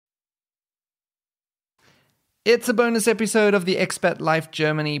It's a bonus episode of the Expat Life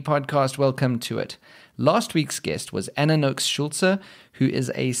Germany podcast. Welcome to it. Last week's guest was Anna Noakes-Schulze, who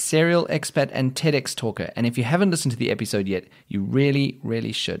is a serial expat and TEDx talker. And if you haven't listened to the episode yet, you really,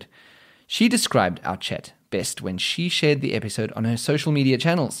 really should. She described our chat best when she shared the episode on her social media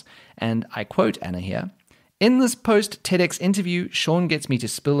channels. And I quote Anna here, "In this post-TEDx interview, Sean gets me to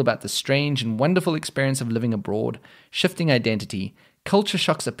spill about the strange and wonderful experience of living abroad, shifting identity, culture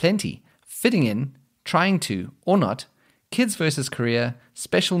shocks aplenty, fitting in, trying to, or not, kids versus career,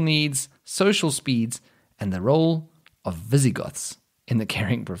 special needs, social speeds, and the role of Visigoths in the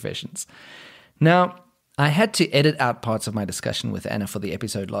caring professions." Now, I had to edit out parts of my discussion with Anna for the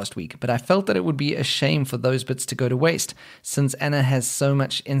episode last week, but I felt that it would be a shame for those bits to go to waste, since Anna has so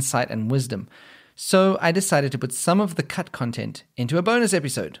much insight and wisdom. So I decided to put some of the cut content into a bonus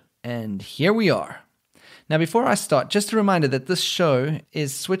episode, and here we are. Now, before I start, just a reminder that this show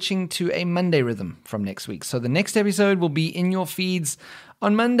is switching to a Monday rhythm from next week. So the next episode will be in your feeds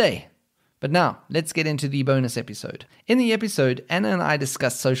on Monday. But now, let's get into the bonus episode. In the episode, Anna and I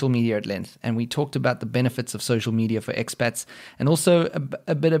discussed social media at length, and we talked about the benefits of social media for expats and also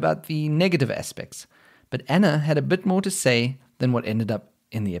a bit about the negative aspects. But Anna had a bit more to say than what ended up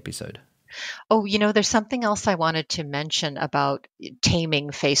in the episode. Oh, there's something else I wanted to mention about taming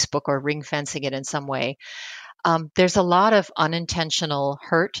Facebook or ring fencing it in some way. There's a lot of unintentional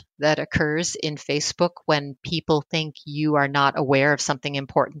hurt that occurs in Facebook when people think you are not aware of something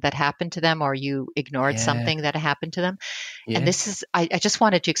important that happened to them or you ignored something that happened to them. Yeah. And this is, I just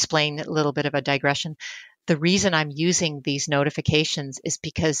wanted to explain a little bit of a digression. The reason I'm using these notifications is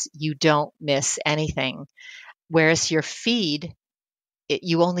because you don't miss anything. Whereas your feed,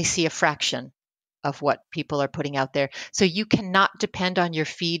 you only see a fraction of what people are putting out there. So you cannot depend on your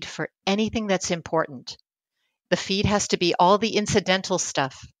feed for anything that's important. The feed has to be all the incidental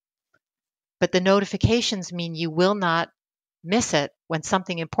stuff. But the notifications mean you will not miss it when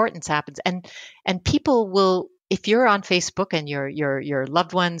something important happens. And people will, if you're on Facebook and your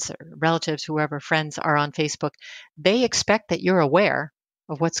loved ones, or relatives, whoever, friends are on Facebook, they expect that you're aware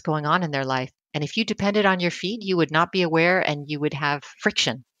of what's going on in their life. And if you depended on your feed, you would not be aware and you would have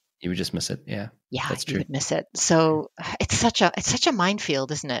friction. You would just miss it. Yeah. Yeah, that's true. You would miss it. So it's such a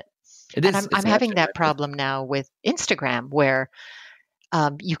minefield, isn't it? It is. I'm having that problem now with Instagram where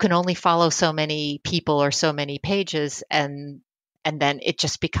you can only follow so many people or so many pages and then it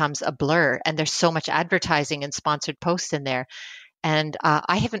just becomes a blur. And there's so much advertising and sponsored posts in there. And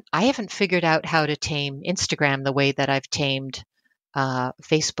I haven't figured out how to tame Instagram the way that I've tamed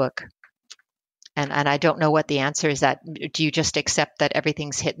Facebook. And I don't know what the answer is. That do you just accept that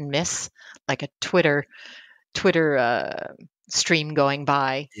everything's hit and miss, like a Twitter stream going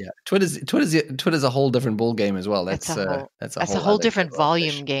by? Yeah, Twitter's a whole different ball game as well. That's a whole different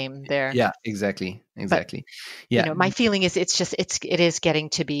volume game there. Yeah, exactly. But, yeah, my feeling is it is getting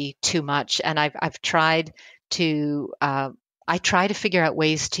to be too much, and I've tried to I try to figure out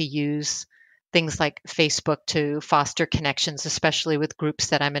ways to use things like Facebook to foster connections, especially with groups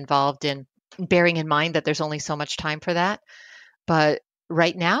that I'm involved in, bearing in mind that there's only so much time for that. But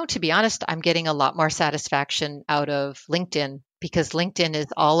right now, to be honest, I'm getting a lot more satisfaction out of LinkedIn because LinkedIn is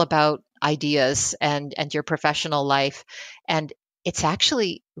all about ideas and your professional life. And it's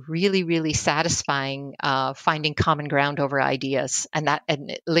actually really, really satisfying finding common ground over ideas. And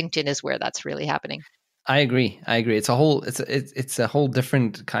LinkedIn is where that's really happening. I agree. It's a whole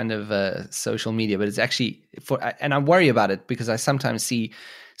different kind of social media, but it's actually and I worry about it because I sometimes see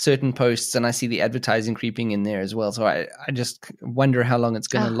certain posts and I see the advertising creeping in there as well. So I just wonder how long it's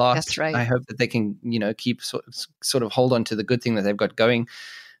going to last. That's right. I hope that they can, keep sort of hold on to the good thing that they've got going.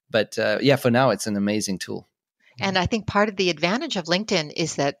 But for now, it's an amazing tool. And I think part of the advantage of LinkedIn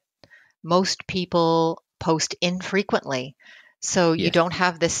is that most people post infrequently. So you don't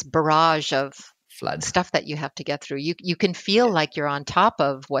have this barrage of flood stuff that you have to get through. You can feel like you're on top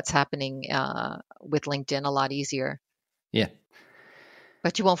of what's happening with LinkedIn a lot easier. Yeah.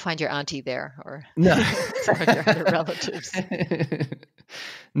 But you won't find your auntie there or some of your other relatives.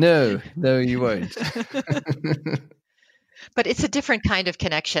 No, you won't. But it's a different kind of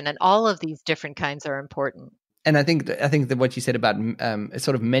connection, and all of these different kinds are important. And I think that what you said about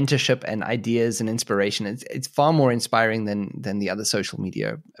sort of mentorship and ideas and inspiration, it's far more inspiring than the other social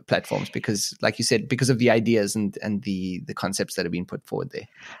media platforms because, like you said, because of the ideas and the concepts that have been put forward there.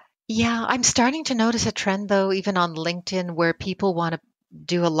 Yeah, I'm starting to notice a trend, though, even on LinkedIn, where people want to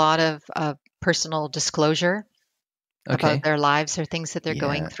do a lot of personal disclosure about their lives or things that they're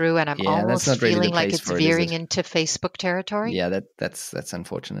going through. And I'm almost feeling like it's veering into Facebook territory. Yeah, that's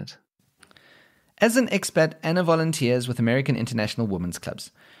unfortunate. As an expat, Anna volunteers with American International Women's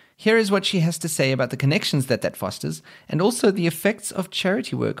Clubs. Here is what she has to say about the connections that fosters and also the effects of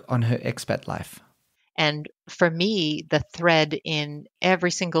charity work on her expat life. And for me, the thread in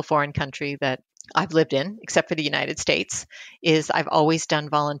every single foreign country that I've lived in, except for the United States, is I've always done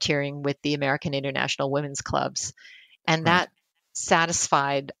volunteering with the American International Women's Clubs. And Right. that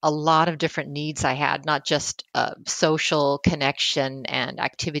satisfied a lot of different needs I had, not just social connection and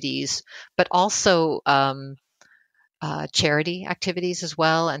activities, but also charity activities as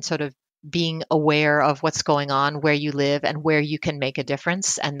well, and sort of being aware of what's going on where you live and where you can make a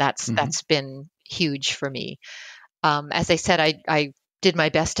difference. And that's been huge for me. As I said, I did my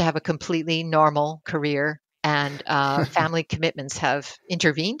best to have a completely normal career, and family commitments have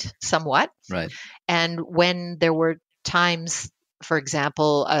intervened somewhat. Right. And when there were times, for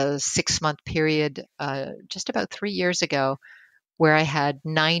example, a 6-month period just about 3 years ago, where I had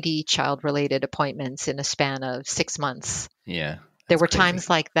 90 child related appointments in a span of 6 months. Yeah. There were crazy. times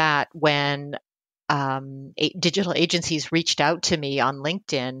like that when digital agencies reached out to me on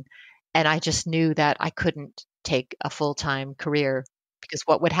LinkedIn, and I just knew that I couldn't take a full-time career, because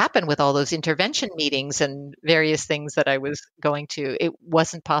what would happen with all those intervention meetings and various things that I was going to, it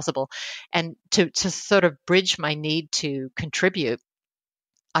wasn't possible. And to sort of bridge my need to contribute,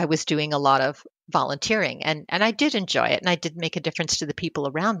 I was doing a lot of volunteering, and I did enjoy it, and I did make a difference to the people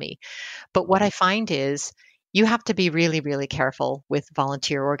around me. But what I find is you have to be really, really careful with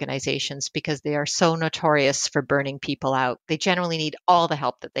volunteer organizations, because they are so notorious for burning people out. They generally need all the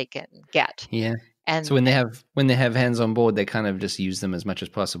help that they can get. Yeah. So And when they have hands on board, they kind of just use them as much as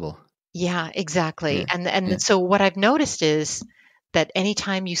possible. yeah, exactly. Yeah. And Yeah. so what I've noticed is that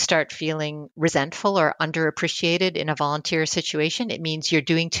anytime you start feeling resentful or underappreciated in a volunteer situation, it means you're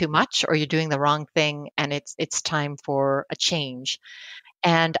doing too much or you're doing the wrong thing, and it's time for a change.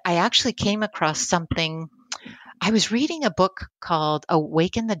 And I actually came across something. I was reading a book called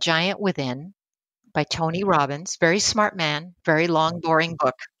Awaken the Giant Within by Tony Robbins. Very smart man, very long, boring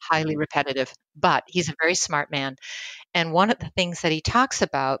book, highly repetitive, but he's a very smart man. And one of the things that he talks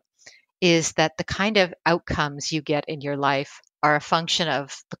about is that the kind of outcomes you get in your life are a function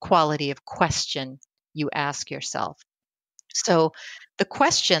of the quality of question you ask yourself. So the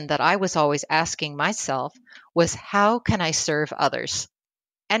question that I was always asking myself was, how can I serve others?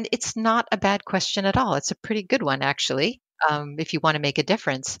 And it's not a bad question at all. It's a pretty good one, actually, if you want to make a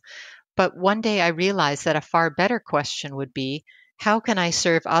difference. But one day I realized that a far better question would be, how can I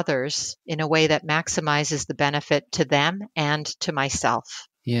serve others in a way that maximizes the benefit to them and to myself?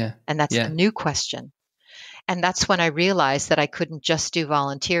 Yeah. And that's Yeah. the new question. And that's when I realized that I couldn't just do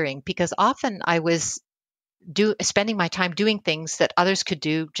volunteering, because often I was spending my time doing things that others could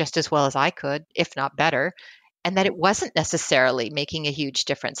do just as well as I could, if not better, and that it wasn't necessarily making a huge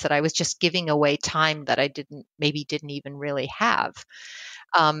difference, that I was just giving away time that I didn't even really have.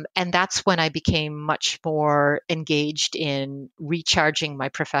 And that's when I became much more engaged in recharging my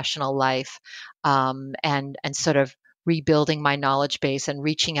professional life, and sort of rebuilding my knowledge base and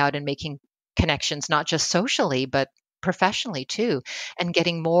reaching out and making connections, not just socially, but professionally too, and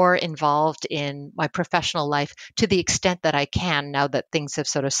getting more involved in my professional life to the extent that I can, now that things have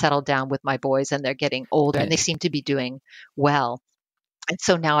sort of settled down with my boys and they're getting older and Yeah. they seem to be doing well. And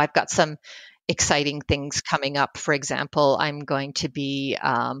so now I've got some exciting things coming up. For example, I'm going to be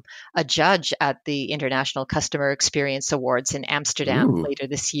a judge at the International Customer Experience Awards in Amsterdam Ooh. later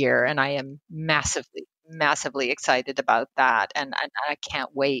this year, and I am massively excited about that, and I can't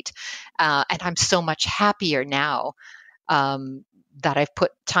wait. And I'm so much happier now that I've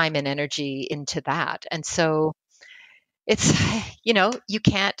put time and energy into that. And so it's, you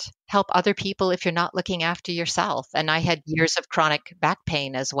can't help other people if you're not looking after yourself. And I had years of chronic back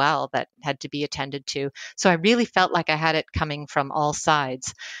pain as well that had to be attended to. So I really felt like I had it coming from all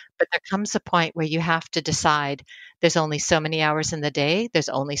sides. But there comes a point where you have to decide, there's only so many hours in the day, there's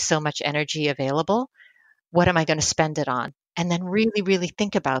only so much energy available. What am I going to spend it on? And then really, really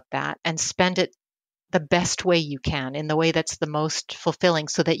think about that and spend it the best way you can, in the way that's the most fulfilling,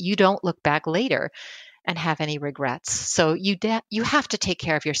 so that you don't look back later and have any regrets. So you have to take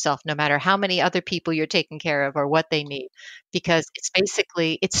care of yourself, no matter how many other people you're taking care of or what they need, because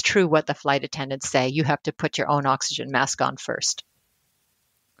it's true what the flight attendants say. You have to put your own oxygen mask on first.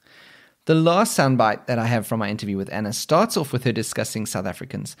 The last soundbite that I have from my interview with Anna starts off with her discussing South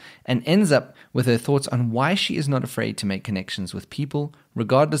Africans and ends up with her thoughts on why she is not afraid to make connections with people,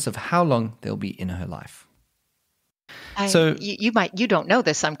 regardless of how long they'll be in her life. So You don't know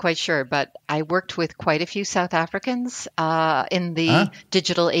this, I'm quite sure, but I worked with quite a few South Africans in the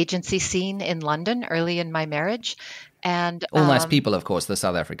digital agency scene in London early in my marriage. And All nice people, of course, the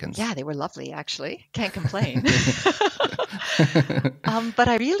South Africans. yeah, they were lovely, actually. Can't complain. But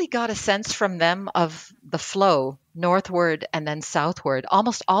I really got a sense from them of the flow northward and then southward.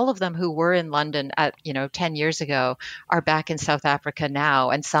 Almost all of them who were in London at, 10 years ago are back in South Africa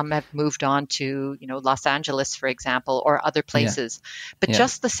now. And some have moved on to, Los Angeles, for example, or other places. But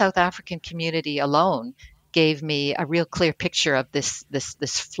just the South African community alone gave me a real clear picture of this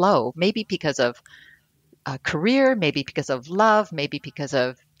flow, maybe because of a career, maybe because of love, maybe because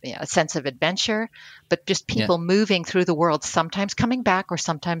of a sense of adventure, but just people moving through the world, sometimes coming back or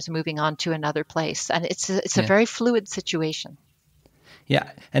sometimes moving on to another place. And it's a very fluid situation.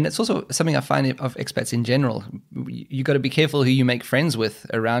 Yeah, and it's also something I find of expats in general. You got to be careful who you make friends with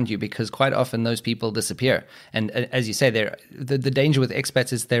around you, because quite often those people disappear. And as you say, the danger with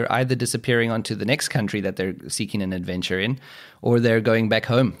expats is they're either disappearing onto the next country that they're seeking an adventure in, or they're going back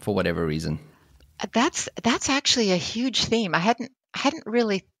home for whatever reason. That's actually a huge theme. I hadn't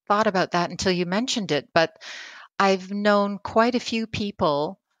really thought about that until you mentioned it, but I've known quite a few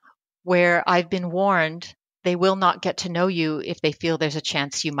people where I've been warned they will not get to know you if they feel there's a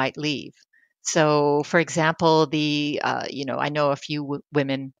chance you might leave. So, for example, I know a few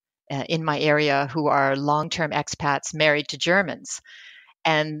women in my area who are long-term expats married to Germans.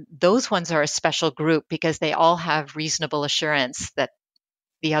 And those ones are a special group because they all have reasonable assurance that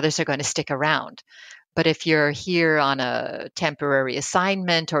the others are going to stick around. But if you're here on a temporary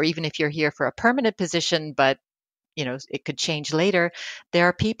assignment, or even if you're here for a permanent position, but it could change later, there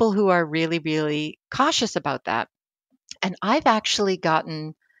are people who are really, really cautious about that. And I've actually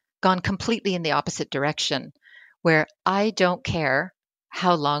gone completely in the opposite direction, where I don't care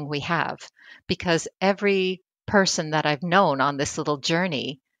how long we have, because every person that I've known on this little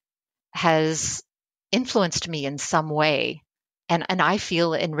journey has influenced me in some way, and I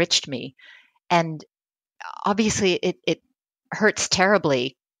feel enriched me. And obviously it hurts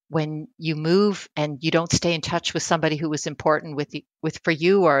terribly when you move and you don't stay in touch with somebody who was important for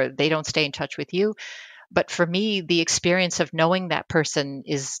you, or they don't stay in touch with you. But for me, the experience of knowing that person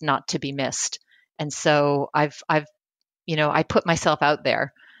is not to be missed. And so I put myself out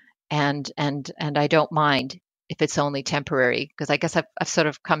there, and I don't mind if it's only temporary, because I guess I've sort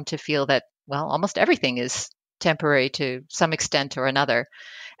of come to feel that, well, almost everything is temporary to some extent or another.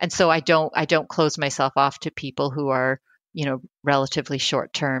 And so I don't close myself off to people who are, relatively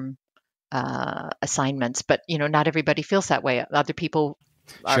short-term assignments. But, not everybody feels that way. Other people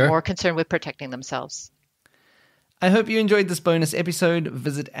are more concerned with protecting themselves. I hope you enjoyed this bonus episode.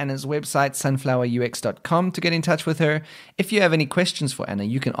 Visit Anna's website, sunflowerux.com, to get in touch with her. If you have any questions for Anna,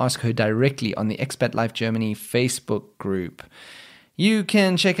 you can ask her directly on the Expat Life Germany Facebook group. You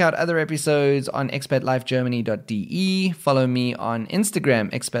can check out other episodes on expatlifegermany.de. Follow me on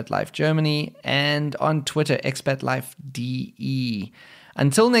Instagram, expatlifegermany, and on Twitter, expatlifede.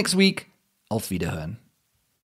 Until next week, auf Wiederhören.